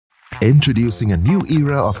Introducing a new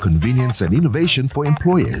era of convenience and innovation for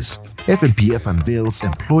employers, FNPF unveils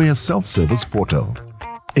Employer Self-Service Portal.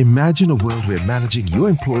 Imagine a world where managing your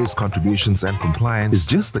employer's contributions and compliance is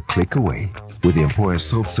just a click away. With the Employer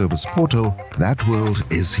Self-Service Portal, that world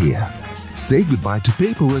is here. Say goodbye to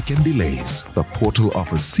paperwork and delays. The portal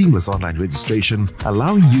offers seamless online registration,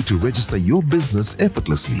 allowing you to register your business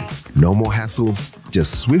effortlessly. No more hassles,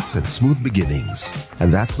 just swift and smooth beginnings.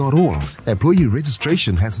 And that's not all. Employee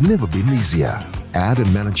registration has never been easier. Add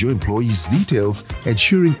and manage your employees' details,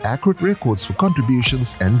 ensuring accurate records for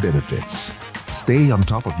contributions and benefits. Stay on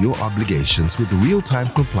top of your obligations with real-time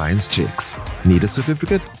compliance checks. Need a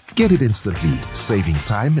certificate? Get it instantly, saving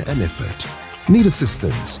time and effort. Need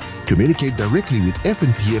assistance? Communicate directly with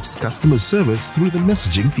FNPF's customer service through the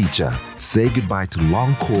messaging feature. Say goodbye to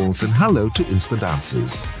long calls and hello to instant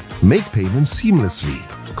answers. Make payments seamlessly.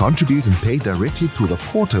 Contribute and pay directly through the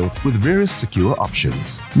portal with various secure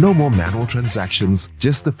options. No more manual transactions,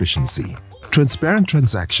 just efficiency. Transparent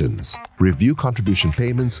transactions, review contribution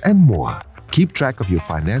payments, and more. Keep track of your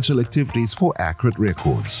financial activities for accurate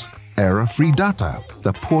records. Error-free data.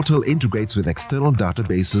 The portal integrates with external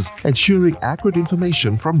databases, ensuring accurate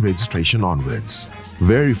information from registration onwards.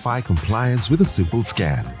 Verify compliance with a simple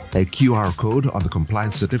scan. A QR code on the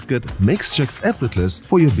compliance certificate makes checks effortless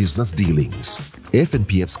for your business dealings.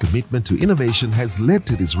 FNPF's commitment to innovation has led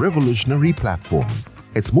to this revolutionary platform.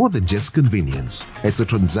 It's more than just convenience. It's a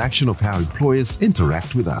transaction of how employers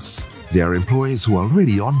interact with us. There are employees who are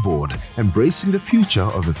already on board, embracing the future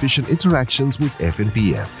of efficient interactions with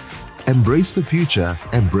FNPF. Embrace the future,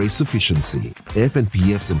 embrace efficiency.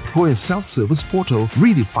 FNPF's Employer Self-Service Portal,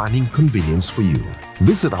 redefining convenience for you.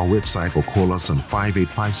 Visit our website or call us on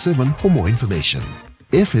 5857 for more information.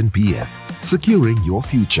 FNPF, securing your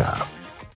future.